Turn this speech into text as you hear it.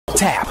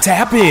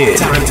Tap in.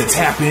 Time to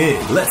tap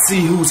in. Let's see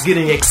who's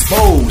getting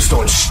exposed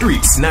on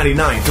Streetz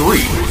 99.3.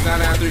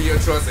 Streetz 99.3, your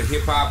choice of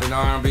hip hop and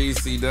R&B.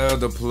 C-Dub,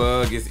 the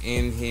plug is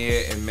in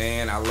here, and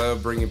man, I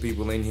love bringing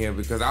people in here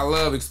because I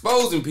love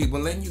exposing people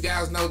and letting you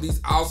guys know these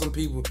awesome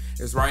people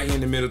that's right here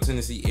in the Middle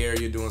Tennessee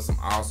area doing some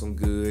awesome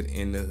good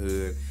in the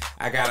hood.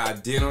 I got our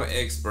dental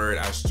expert,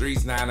 our Streetz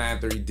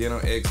 99.3 dental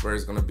expert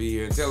is gonna be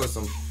here and tell us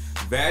some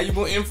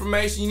valuable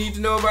information you need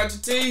to know about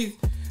your teeth.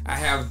 I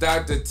have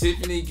Dr.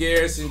 Tiffanie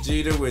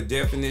Garrison-Jeter with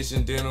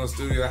Definition Dental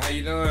Studio. How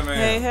you doing,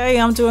 man? Hey,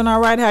 I'm doing all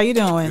right. How you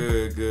doing?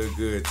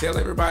 Good. Tell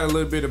everybody a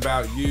little bit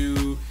about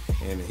you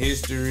and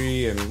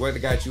history and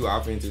what got you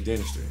off into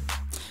dentistry.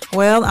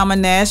 Well, I'm a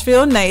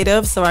Nashville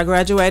native, so I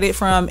graduated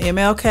from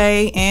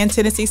MLK and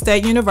Tennessee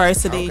State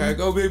University. Okay,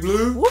 go Big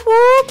Blue. Whoop,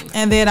 whoop.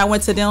 And then I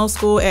went to dental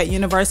school at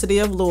University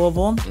of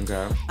Louisville.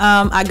 Okay.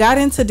 I got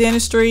into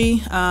dentistry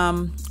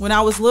when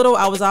I was little.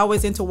 I was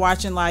always into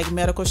watching like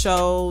medical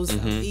shows,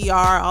 ER,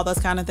 all those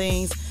kind of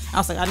things. I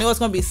was like, I knew it was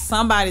going to be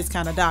somebody's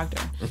kind of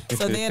doctor.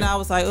 So then I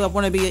was like, I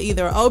want to be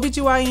either an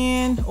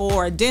OBGYN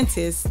or a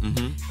dentist.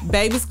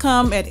 Babies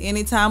come at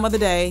any time of the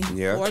day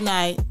or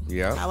night.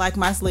 Yeah. I like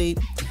my sleep.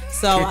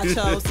 So I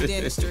chose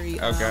dentistry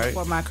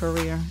for my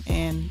career,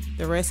 and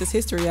the rest is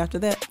history after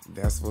that.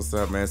 That's what's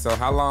up, man. So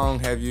how long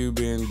have you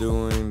been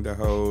doing the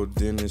whole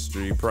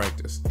dentistry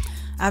practice?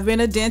 I've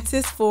been a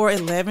dentist for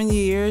 11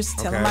 years,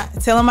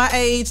 telling my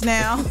age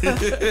now.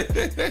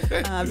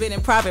 I've been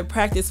in private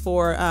practice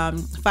for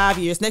 5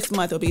 years. Next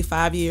month will be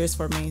 5 years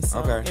for me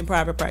in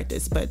private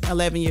practice, but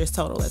 11 years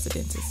total as a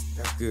dentist.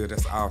 That's good.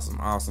 That's awesome.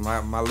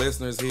 My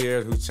listeners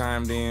here who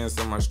chimed in,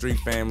 some of my street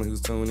family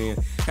who's tuned in,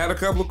 had a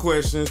couple of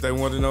questions they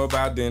wanted to know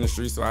about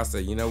dentistry. So I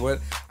said, you know what?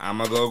 I'm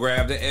going to go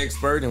grab the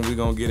expert and we're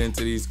going to get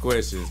into these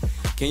questions.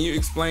 Can you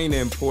explain the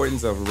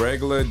importance of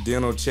regular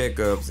dental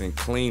checkups and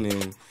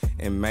cleaning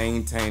and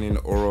maintaining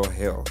oral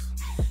health?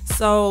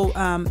 So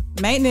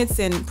maintenance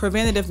and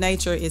preventative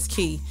nature is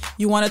key.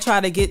 You want to try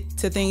to get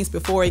to things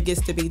before it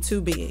gets to be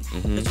too big.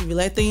 Because if you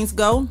let things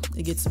go,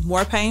 it gets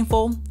more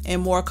painful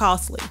and more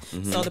costly.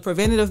 So the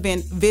preventative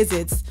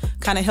visits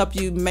kind of help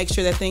you make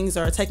sure that things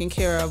are taken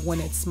care of when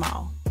it's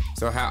small.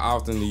 So how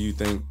often do you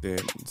think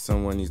that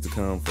someone needs to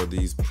come for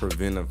these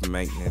preventive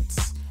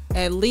maintenance?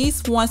 At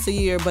least once a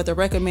year, but the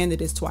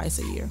recommended is twice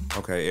a year.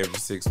 Okay, every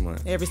 6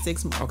 months. Every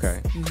 6 months.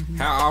 Okay.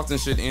 How often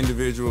should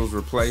individuals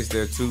replace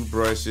their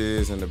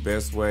toothbrushes, and the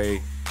best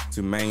way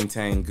to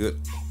maintain good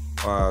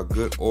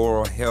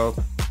oral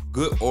health,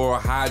 good oral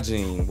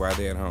hygiene while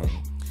they're at home?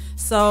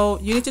 So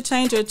you need to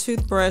change your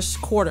toothbrush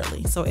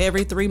quarterly, so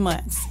every 3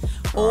 months.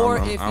 Or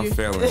I'm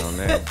failing on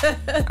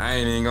that. I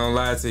ain't even gonna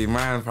lie to you.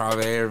 Mine's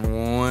probably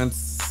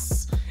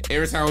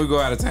every time we go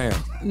out of town.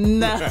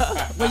 No,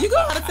 well, you go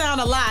out of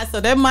town a lot,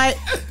 so that might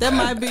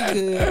be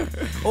good.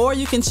 Or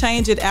you can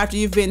change it after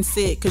you've been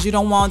sick, because you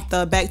don't want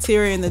the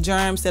bacteria and the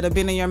germs that have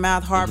been in your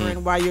mouth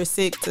harboring while you're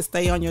sick to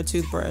stay on your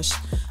toothbrush.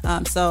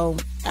 So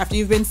after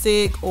you've been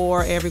sick,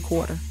 or every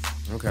quarter.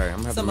 Okay,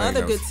 I'm some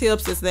other good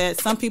tips is that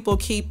some people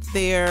keep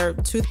their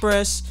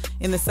toothbrush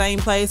in the same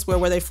place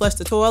where they flush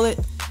the toilet.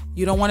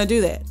 You don't want to do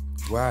that.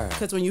 Why?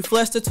 Because when you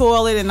flush the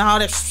toilet and all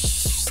that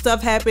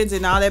stuff happens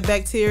and all that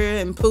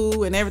bacteria and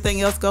poo and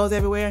everything else goes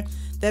everywhere,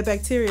 that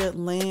bacteria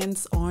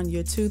lands on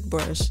your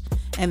toothbrush,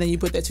 and then you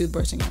put that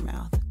toothbrush in your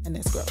mouth, and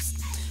that's gross.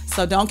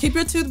 So don't keep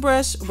your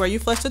toothbrush where you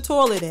flush the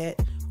toilet at,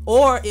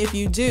 or if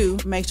you do,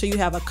 make sure you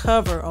have a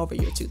cover over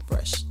your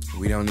toothbrush.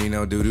 We don't need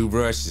no doo-doo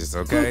brushes,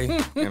 okay?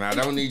 And I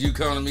don't need you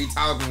coming to me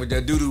talking with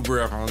that doo-doo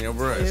breath on your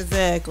brush.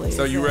 Exactly.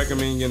 So you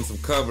recommend getting some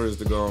covers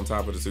to go on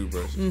top of the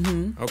toothbrush?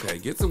 Okay,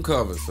 get some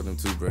covers for them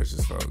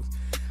toothbrushes, folks.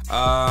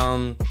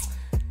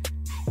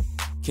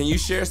 Can you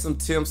share some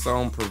tips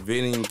on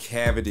preventing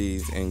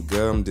cavities and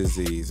gum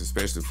disease,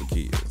 especially for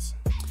kids?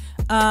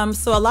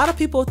 So a lot of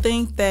people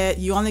think that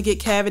you only get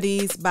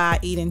cavities by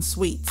eating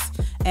sweets,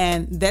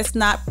 and that's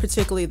not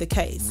particularly the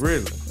case.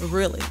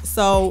 Really.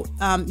 So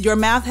your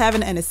mouth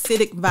having an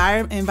acidic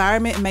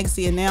environment makes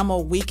the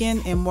enamel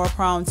weaken and more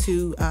prone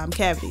to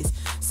cavities.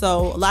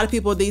 So a lot of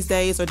people these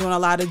days are doing a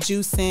lot of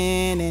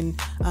juicing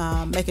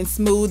and making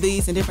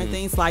smoothies and different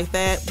things like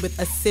that with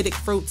acidic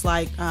fruits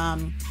like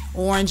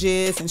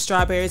oranges and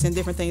strawberries and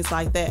different things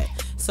like that.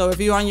 So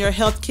if you're on your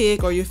health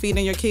kick or you're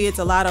feeding your kids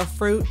a lot of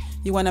fruit,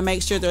 you want to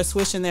make sure they're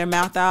swishing their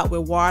mouth out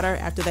with water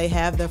after they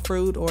have the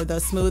fruit or the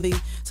smoothie,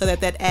 so that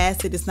that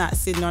acid is not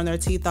sitting on their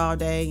teeth all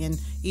day and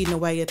eating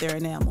away at their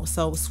enamel.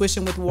 So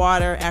swishing with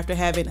water after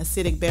having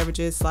acidic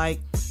beverages like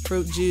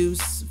fruit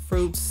juice,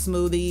 fruit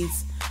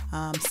smoothies,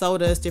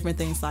 sodas, different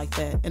things like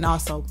that, and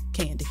also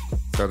candy.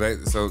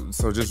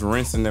 So just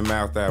rinsing the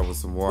mouth out with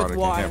some water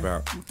can help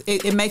out.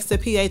 It makes the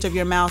pH of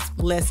your mouth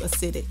less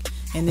acidic,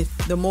 and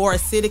if the more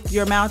acidic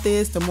your mouth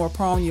is, the more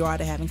prone you are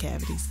to having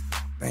cavities.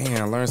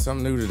 Man, I learned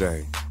something new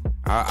today.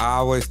 I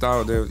always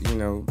thought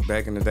that,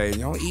 back in the day, you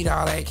don't eat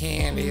all that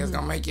candy, it's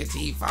gonna make your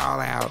teeth fall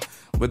out.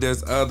 But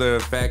there's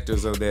other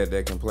factors of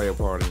that can play a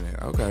part in it.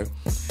 Okay.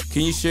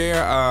 Can you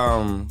share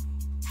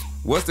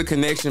what's the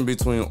connection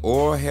between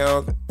oral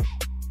health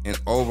and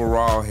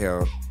overall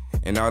health,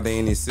 And are there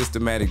any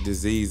systematic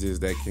diseases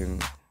that can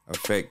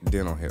affect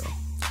dental health?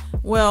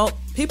 Well,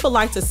 people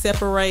like to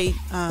separate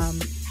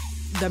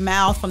the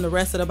mouth from the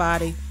rest of the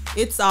body.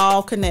 It's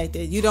all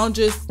connected. You don't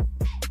just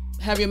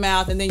have your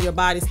mouth and then your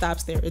body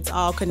stops there. It's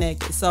all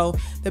connected. So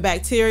the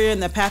bacteria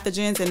and the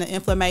pathogens and the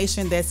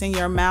inflammation that's in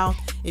your mouth,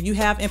 if you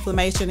have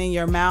inflammation in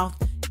your mouth,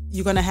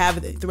 you're going to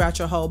have it throughout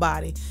your whole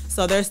body.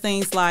 So there's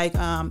things like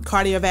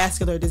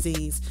cardiovascular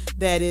disease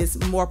that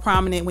is more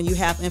prominent when you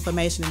have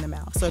inflammation in the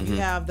mouth. So if you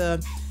have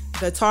the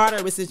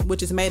tartar,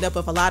 which is made up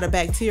of a lot of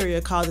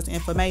bacteria, causes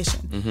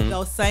inflammation.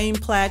 Those same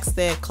plaques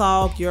that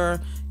clog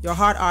your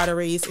heart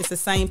arteries, it's the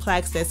same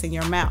plaques that's in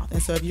your mouth.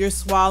 And so if you're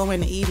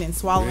swallowing and eating and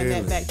swallowing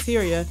that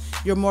bacteria,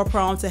 you're more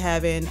prone to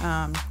having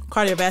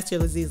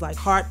cardiovascular disease like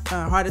heart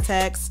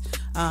attacks,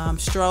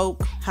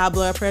 stroke, high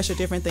blood pressure,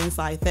 different things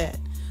like that.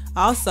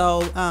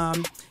 Also,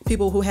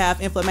 people who have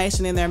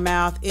inflammation in their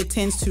mouth, it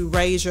tends to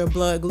raise your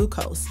blood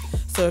glucose.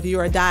 So if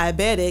you're a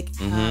diabetic,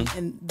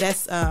 and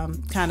that's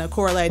kind of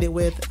correlated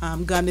with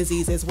gum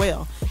disease as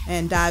well.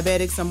 And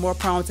diabetics are more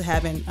prone to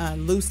having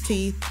loose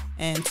teeth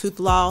and tooth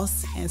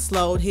loss and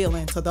slowed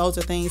healing. So those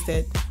are things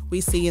that we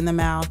see in the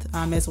mouth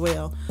as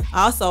well.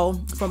 Also,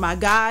 for my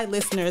guy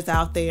listeners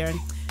out there,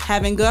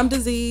 having gum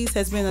disease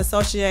has been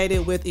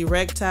associated with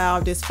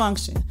erectile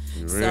dysfunction.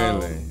 Really?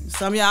 So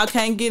some of y'all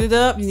can't get it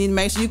up. You need to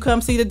make sure you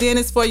come see the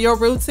dentist for your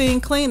routine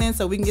cleaning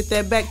so we can get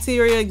that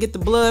bacteria and get the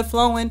blood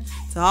flowing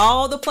to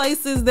all the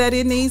places that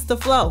it needs to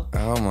flow.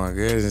 Oh my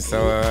goodness.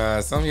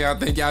 So some of y'all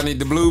think y'all need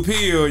the blue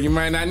pill. You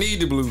might not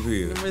need the blue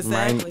pill.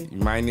 Exactly. You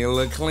might need a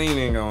little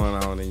cleaning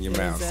going on in your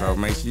mouth. So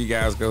make sure you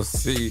guys go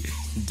see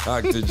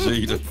Dr.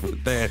 Jeter for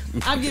that.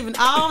 I'm giving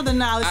all the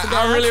knowledge today.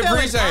 I really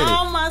appreciate it.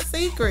 All my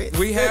secrets.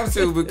 We have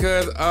to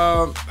because,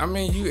 I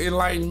mean, you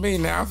enlightened me.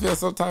 Now I feel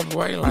some type of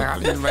way. Like I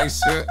need to make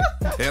sure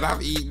that I'm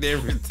eating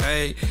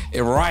everything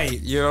and right.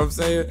 You know what I'm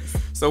saying?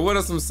 So what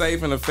are some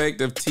safe and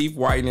effective teeth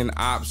whitening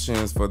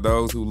options for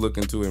those who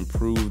looking to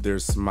improve their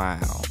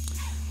smile?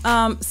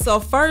 So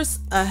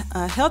first,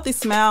 a healthy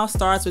smile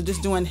starts with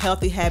just doing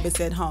healthy habits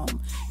at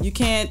home. You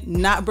can't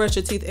not brush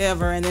your teeth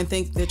ever and then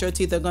think that your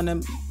teeth are going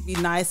to be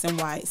nice and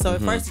white. So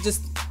at first, it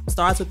just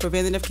starts with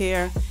preventative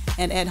care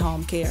and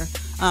at-home care.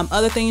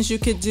 Other things you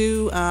could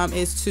do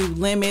is to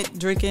limit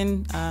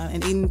drinking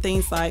and eating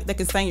things like that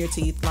can stain your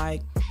teeth,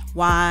 like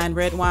wine,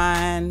 red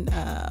wine,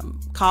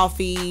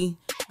 coffee,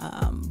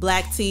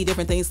 black tea,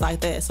 different things like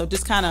that. So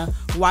just kind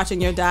of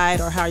watching your diet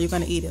or how you're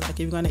going to eat it. Like if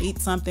you're going to eat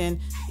something,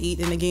 eat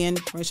and again,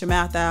 rinse your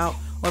mouth out.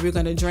 Or if you're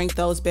going to drink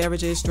those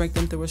beverages, drink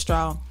them through a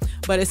straw.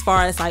 But as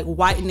far as like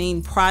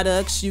whitening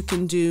products, you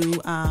can do,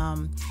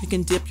 you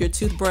can dip your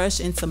toothbrush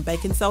in some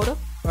baking soda,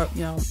 or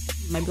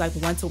maybe like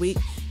once a week.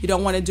 You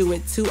don't want to do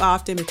it too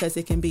often because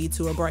it can be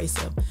too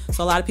abrasive.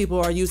 So a lot of people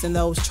are using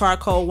those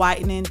charcoal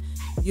whitening.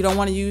 You don't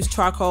want to use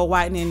charcoal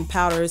whitening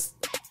powders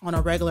on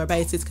a regular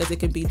basis because it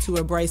can be too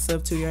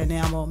abrasive to your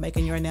enamel,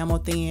 making your enamel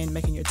thin,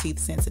 making your teeth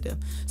sensitive.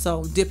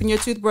 So dipping your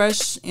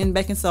toothbrush in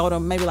baking soda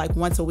maybe like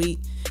once a week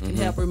can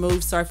help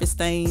remove surface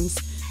stains.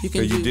 You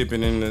can dip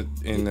it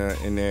in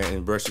there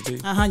and brush your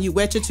teeth? You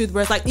wet your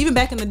toothbrush. Like even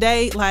back in the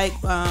day, like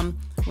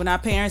when our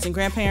parents and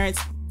grandparents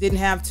didn't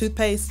have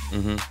toothpaste,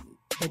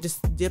 they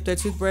just dip their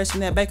toothbrush in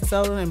that baking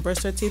soda and brush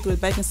their teeth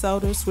with baking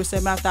soda, switch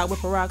their mouth out with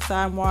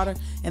peroxide and water,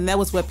 and that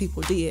was what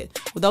people did.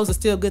 Well, those are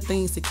still good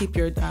things to keep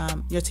your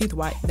teeth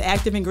white. The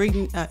active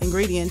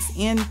ingredients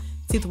in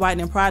teeth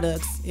whitening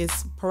products is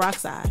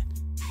peroxide.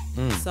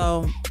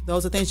 So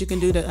those are things you can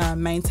do to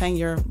maintain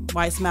your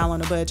white smile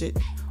on a budget.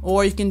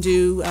 Or you can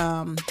do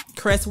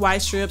Crest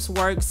White Strips,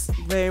 works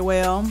very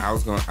well. I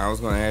was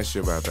gonna ask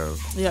you about those.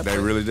 Yep. They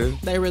really do?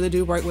 They really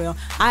do work well.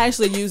 I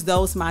actually use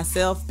those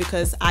myself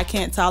because I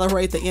can't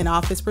tolerate the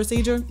in-office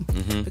procedure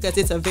because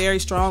it's a very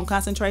strong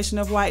concentration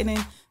of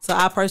whitening. So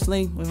I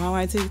personally, with my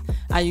white teeth,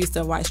 I use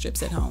the white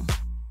strips at home.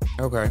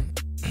 Okay.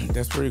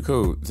 That's pretty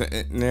cool.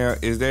 Now,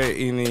 is there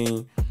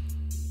any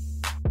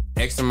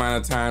X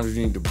amount of times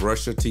you need to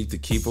brush your teeth to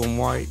keep them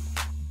white?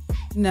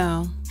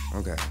 No.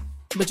 Okay.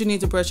 But you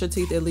need to brush your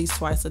teeth at least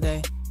twice a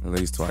day. At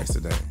least twice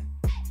a day.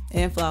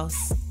 And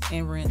floss,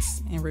 and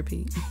rinse, and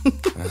repeat.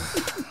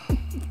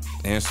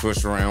 And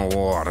swish around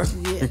water.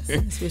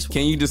 Yes.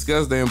 Can you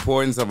discuss the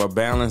importance of a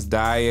balanced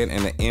diet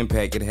and the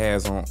impact it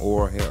has on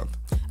oral health?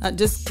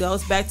 Just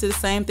goes back to the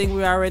same thing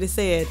we already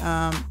said.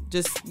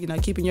 Just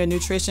keeping your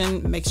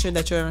nutrition, make sure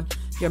that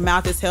your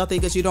mouth is healthy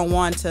because you don't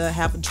want to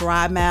have a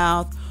dry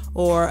mouth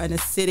or an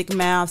acidic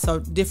mouth. So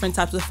different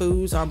types of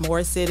foods are more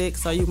acidic.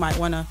 So you might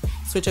want to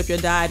switch up your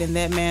diet in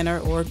that manner,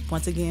 or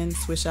once again,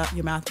 switch up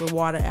your mouth with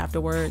water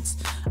afterwards.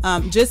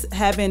 Just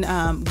having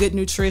good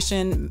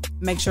nutrition,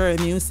 make sure your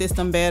immune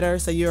system better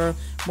so you're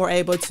more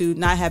able to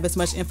not have as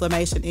much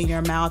inflammation in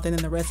your mouth and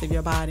in the rest of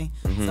your body.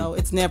 So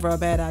it's never a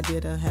bad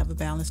idea to have a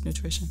balanced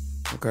nutrition.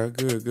 Okay,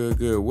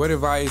 good. What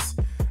advice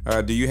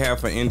do you have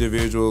for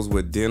individuals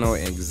with dental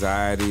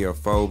anxiety or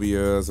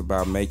phobias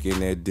about making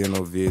their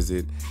dental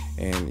visit?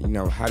 And,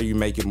 how do you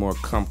make it more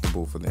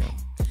comfortable for them?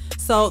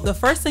 So the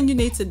first thing you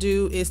need to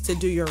do is to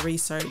do your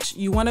research.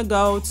 You want to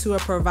go to a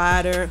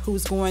provider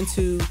who's going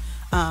to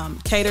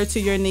cater to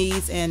your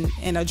needs and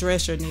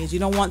address your needs. You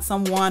don't want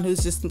someone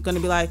who's just going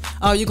to be like,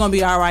 oh, you're going to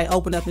be all right,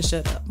 open up and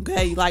shut up.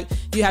 Okay, like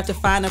you have to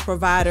find a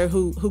provider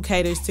who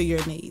caters to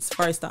your needs,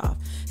 first off.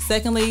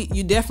 Secondly,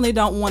 you definitely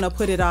don't want to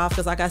put it off,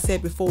 because like I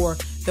said before,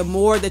 the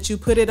more that you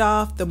put it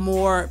off, the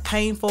more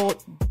painful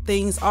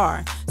things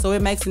are. So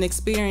it makes an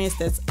experience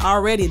that's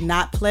already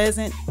not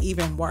pleasant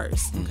even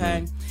worse.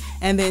 Okay.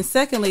 And then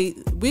secondly,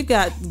 we've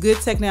got good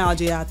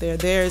technology out there.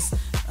 There's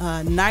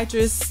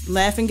nitrous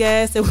laughing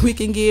gas that we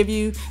can give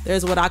you.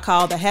 There's what I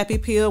call the happy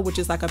pill, which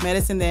is like a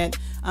medicine that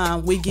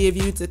we give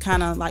you to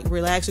kind of like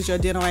relaxes your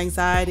dental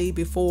anxiety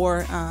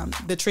before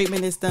the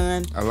treatment is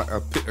done.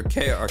 A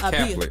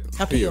caplet.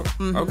 A pill.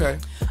 Okay.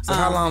 So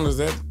how long does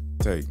that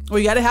take? Well,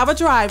 you got to have a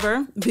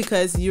driver,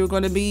 because you're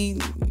going to be,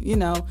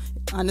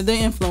 under the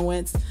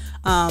influence.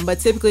 But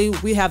typically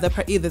we have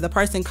either the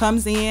person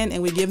comes in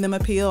and we give them a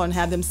pill and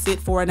have them sit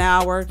for an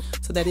hour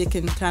so that it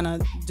can kind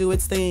of do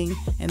its thing,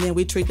 and then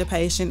we treat the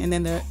patient, and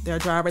then their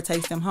driver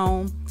takes them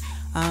home.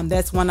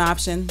 That's one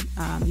option.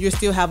 You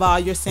still have all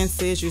your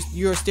senses.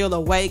 You're still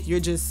awake. You're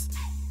just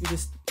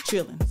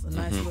chilling. It's a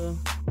nice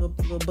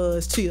little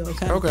buzz chill.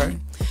 Okay.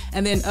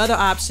 And then other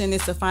option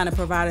is to find a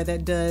provider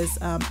that does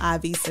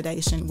IV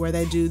sedation, where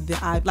they do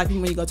like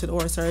when you go to the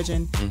oral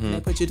surgeon, and they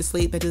put you to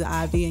sleep. They do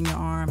the IV in your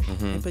arm,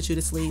 and put you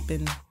to sleep,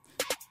 and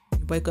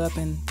you wake up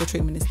and the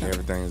treatment is done.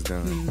 Everything is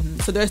done.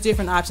 So there's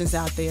different options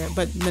out there,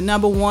 but the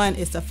number one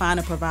is to find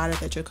a provider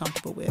that you're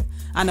comfortable with.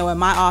 I know in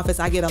my office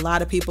I get a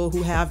lot of people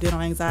who have dental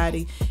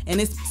anxiety,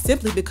 and it's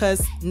simply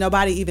because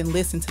nobody even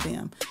listened to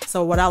them.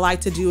 So what I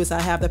like to do is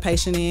I have the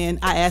patient in,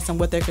 I ask them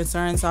what their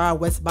concerns are,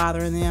 what's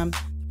bothering them,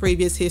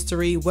 previous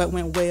history, what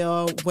went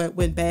well, what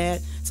went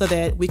bad, so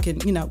that we can,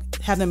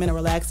 have them in a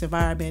relaxed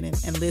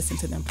environment and listen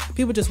to them.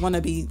 People just want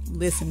to be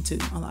listened to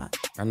a lot.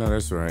 I know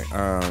that's right.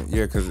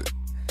 Yeah, because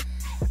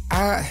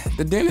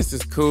the dentist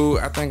is cool.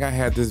 I think I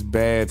had this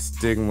bad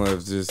stigma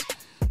of just,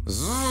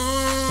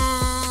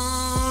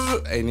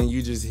 and then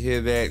you just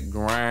hear that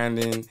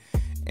grinding,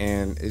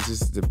 and it's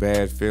just a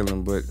bad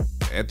feeling. But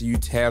after you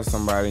have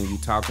somebody and you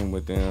talking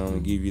with them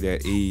and give you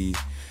that ease,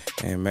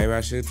 and maybe I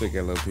should take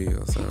that little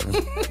pill. So.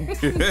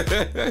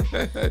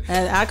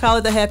 And I call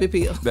it the happy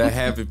pill. The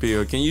happy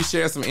pill. Can you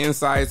share some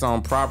insights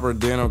on proper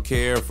dental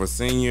care for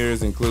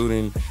seniors,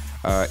 including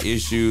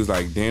issues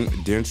like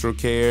dental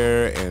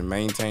care and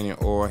maintaining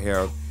oral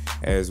health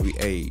as we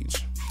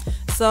age?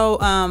 So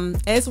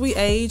as we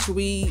age,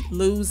 we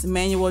lose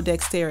manual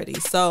dexterity.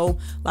 So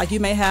like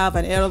you may have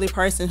an elderly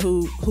person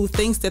who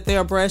thinks that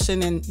they're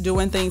brushing and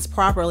doing things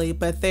properly,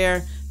 but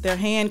their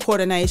hand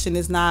coordination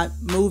is not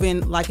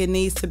moving like it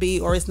needs to be,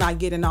 or it's not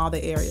getting all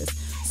the areas.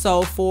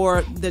 So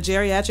for the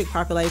geriatric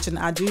population,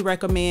 I do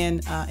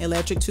recommend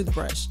electric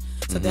toothbrush.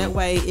 So that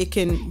way it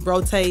can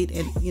rotate,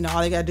 and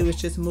all you gotta do is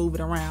just move it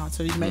around,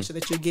 so you make sure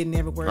that you're getting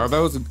everywhere. Are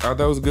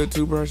those good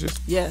toothbrushes?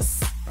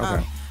 Yes.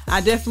 Okay. I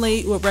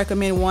definitely would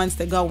recommend ones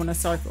that go in a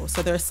circle.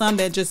 So there's some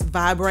that just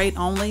vibrate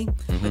only,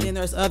 but then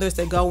there's others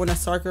that go in a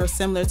circle,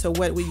 similar to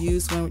what we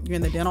use when you're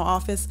in the dental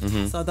office.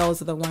 So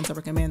those are the ones I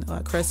recommend.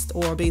 Crest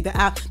Oral-B.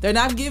 They're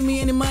not giving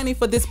me any money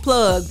for this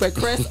plug, but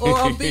Crest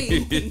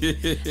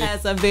Oral-B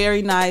has a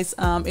very nice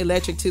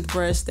electric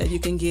toothbrush that you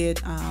can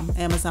get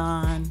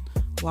Amazon,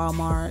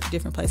 Walmart,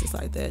 different places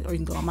like that, or you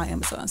can go on my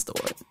Amazon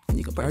store and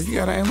you can purchase. You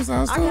got an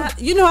Amazon store?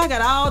 I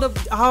got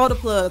all the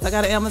plugs. I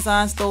got an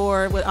Amazon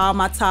store with all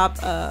my top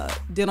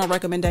dental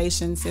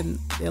recommendations, and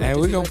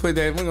we're gonna put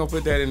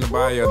that in the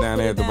bio down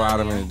there at the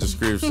bottom in the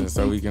description,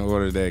 so we can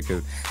order that.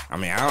 Cause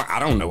I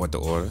don't know what to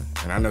order,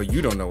 and I know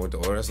you don't know what to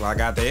order, so I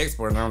got the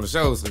expert on the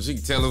show, so she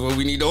can tell us what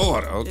we need to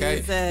order. Okay,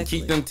 exactly.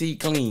 Keep them teeth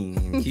clean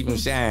and keep them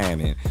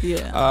shining.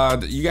 Yeah.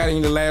 You got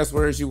any last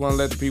words you want to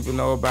let the people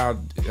know about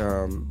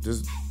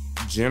just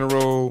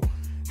general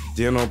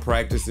dental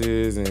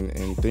practices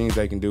and things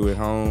they can do at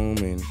home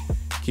and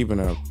keeping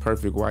a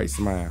perfect white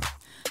smile?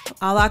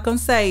 All I can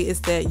say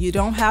is that you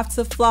don't have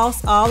to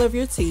floss all of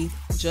your teeth,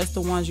 just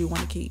the ones you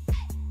want to keep.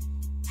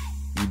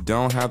 You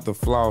don't have to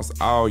floss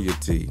all your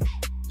teeth,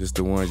 just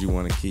the ones you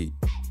want to keep.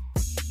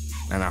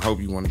 And I hope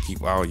you want to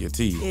keep all your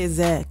teeth.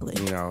 Exactly.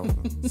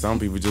 Some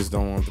people just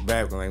don't want the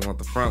back one. They want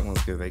the front ones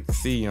because they can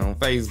see you on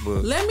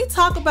Facebook. Let me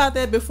talk about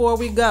that before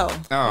we go.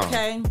 Oh.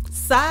 Okay?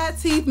 Side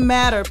teeth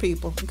matter,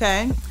 people.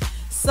 Okay?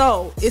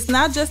 So it's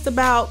not just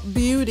about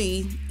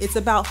beauty. It's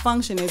about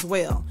function as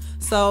well.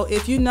 So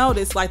if you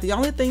notice, like the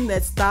only thing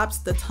that stops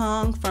the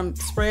tongue from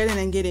spreading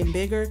and getting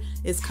bigger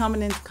is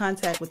coming into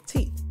contact with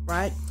teeth,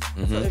 right?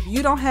 So if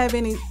you don't have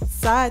any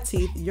side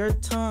teeth, your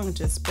tongue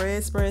just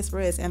spreads,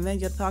 and then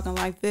you're talking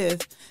like this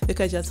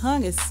because your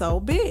tongue is so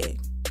big.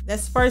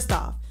 That's first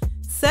off.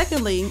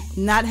 Secondly,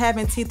 not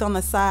having teeth on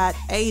the side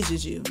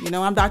ages you.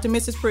 I'm Dr.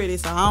 Mrs. Pretty,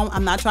 so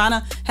I'm not trying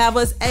to have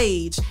us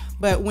age,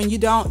 but when you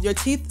don't, your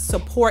teeth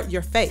support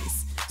your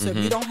face. So if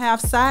you don't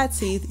have side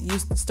teeth, you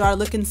start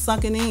looking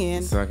sunken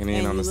in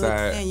on the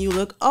side, and you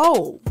look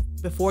old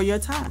before your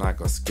time,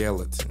 like a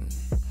skeleton.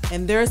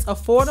 And there's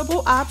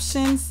affordable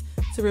options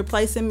to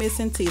replacing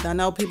missing teeth. I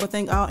know people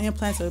think, oh,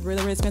 implants are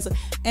really, really expensive.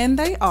 And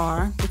they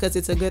are, because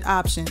it's a good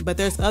option. But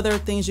there's other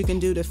things you can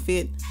do to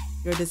fit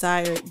your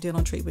desired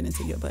dental treatment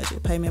into your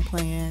budget. Payment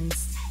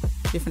plans,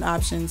 different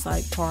options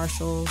like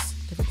partials,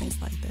 different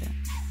things like that.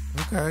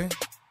 Okay.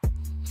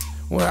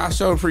 Well, I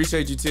sure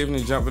appreciate you,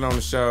 Tiffanie, jumping on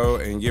the show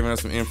and giving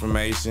us some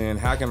information.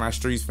 How can my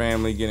Streetz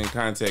family get in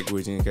contact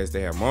with you in case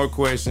they have more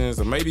questions,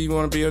 or maybe you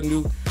want to be a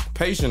new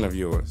patient of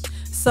yours?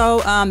 So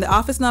the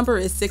office number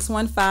is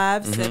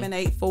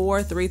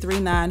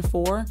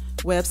 615-784-3394.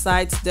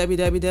 Websites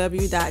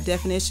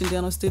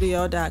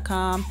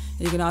www.definitiondentalstudio.com.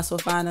 You can also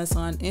find us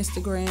on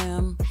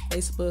Instagram,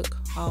 Facebook,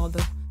 all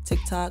the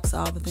TikToks,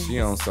 all the things.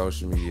 She on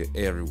social media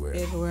everywhere.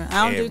 Everywhere.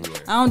 I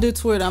don't do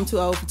Twitter. I'm too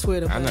old for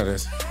Twitter. I know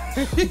this.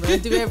 But I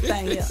do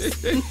everything else.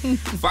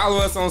 Follow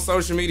us on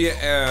social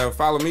media.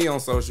 Follow me on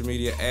social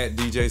media at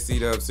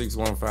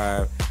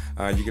DJCDub615.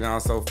 You can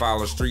also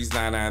follow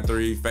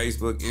Streetz993,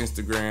 Facebook,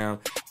 Instagram,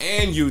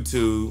 and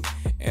YouTube.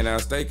 And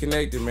stay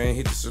connected, man.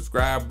 Hit the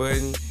subscribe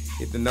button.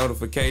 Hit the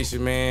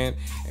notification, man.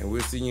 And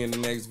we'll see you in the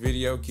next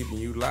video, keeping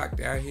you locked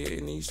out here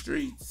in these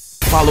streets.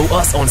 Follow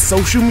us on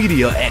social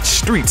media at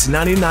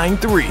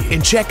Streetz993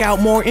 and check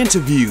out more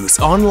interviews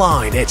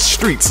online at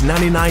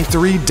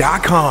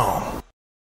Streetz993.com.